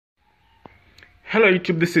Hello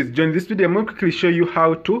YouTube, this is John. In this video I'm going to quickly show you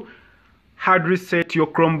how to hard reset your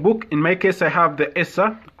Chromebook. In my case I have the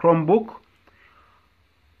Acer Chromebook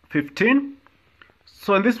 15.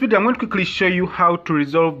 So in this video I'm going to quickly show you how to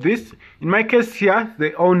resolve this. In my case here,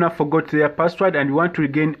 the owner forgot their password and we want to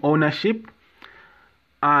regain ownership.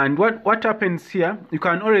 And what happens here, you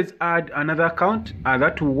can always add another account and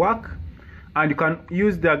that will work. And you can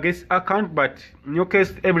use the guest account, but in your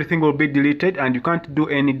case everything will be deleted and you can't do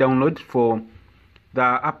any download for the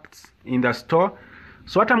apps in the store.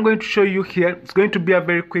 So what I'm going to show you here, it's going to be a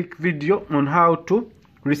very quick video on how to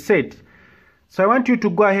reset. So I want you to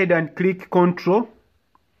go ahead and click Ctrl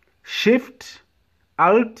Shift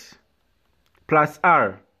Alt plus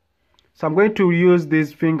R. So I'm going to use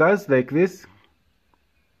these fingers like this,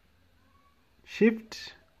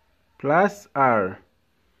 Shift plus R.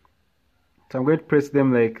 So I'm going to press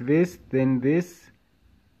them like this, then this.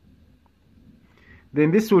 Then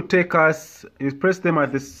this will take us, you press them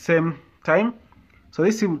at the same time. So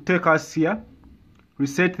this will take us here,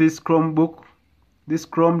 reset this Chromebook, this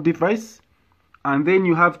Chrome device. And then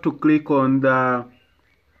you have to click on the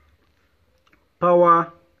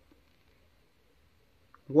Powerwash.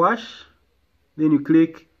 Then you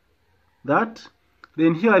click that.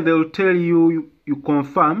 Then here they will tell you, you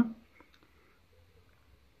confirm.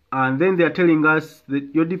 And then they are telling us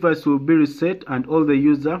that your device will be reset and all the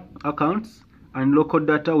user accounts and local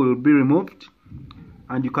data will be removed,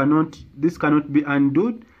 and this cannot be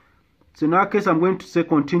undone. So in our case I'm going to say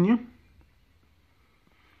continue.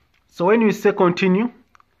 So when we say continue,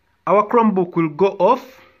 our Chromebook will go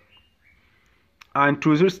off and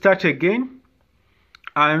to restart again,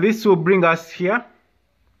 and this will bring us here,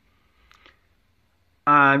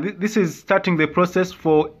 and this is starting the process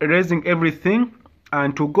for erasing everything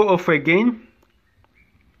and to go off again.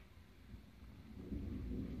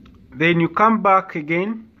 Then you come back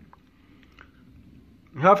again,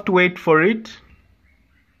 you have to wait for it.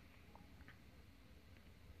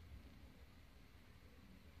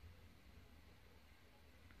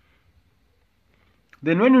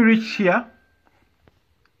 Then when you reach here,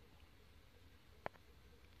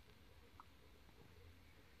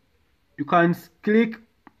 you can click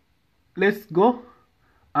let's go,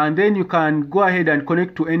 and then you can go ahead and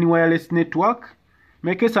connect to any wireless network. In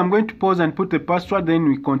my case I'm going to pause and put the password, then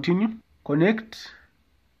we continue. Connect,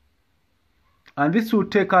 and this will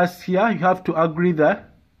take us here. You have to agree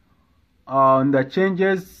on the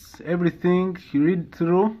changes, everything you read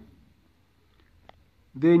through.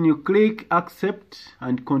 Then you click accept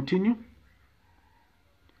and continue.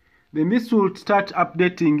 Then this will start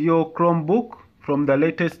updating your Chromebook from the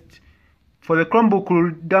latest. For the Chromebook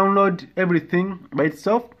will download everything by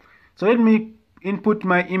itself. So let me input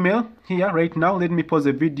my email here right now. Let me pause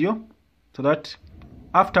the video so that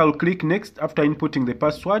after I'll click next after inputting the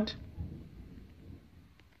password.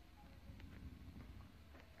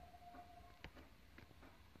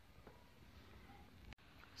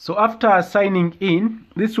 So after signing in,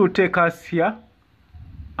 this will take us here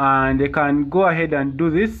and I can go ahead and do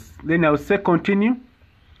this. Then I'll say continue.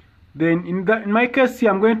 Then in my case here,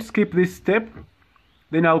 I'm going to skip this step.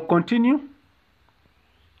 Then I'll continue.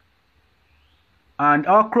 And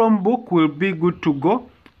our Chromebook will be good to go.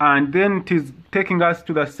 And then it is taking us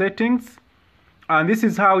to the settings. And this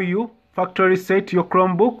is how you factory reset your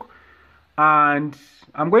Chromebook. And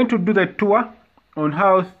I'm going to do the tour on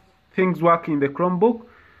how things work in the Chromebook.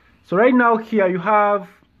 So right now here you have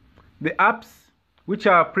the apps which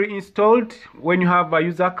are pre-installed when you have a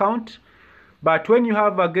user account. But when you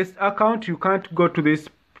have a guest account, you can't go to this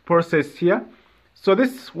process here. So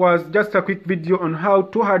this was just a quick video on how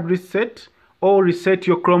to hard reset or reset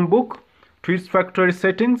your Chromebook to its factory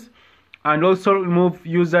settings, and also remove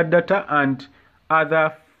user data and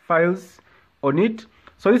other files on it.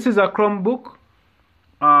 So this is a Chromebook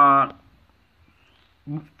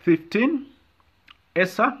 15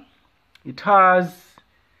 Acer. It has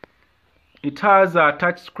a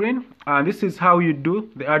touch screen, and this is how you do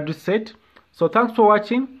the hard reset. So thanks for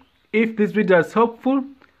watching. If this video is helpful,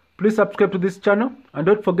 please subscribe to this channel and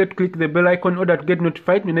don't forget to click the bell icon in order to get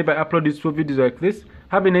notified whenever I upload useful videos like this.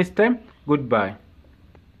 Have a nice time. Goodbye.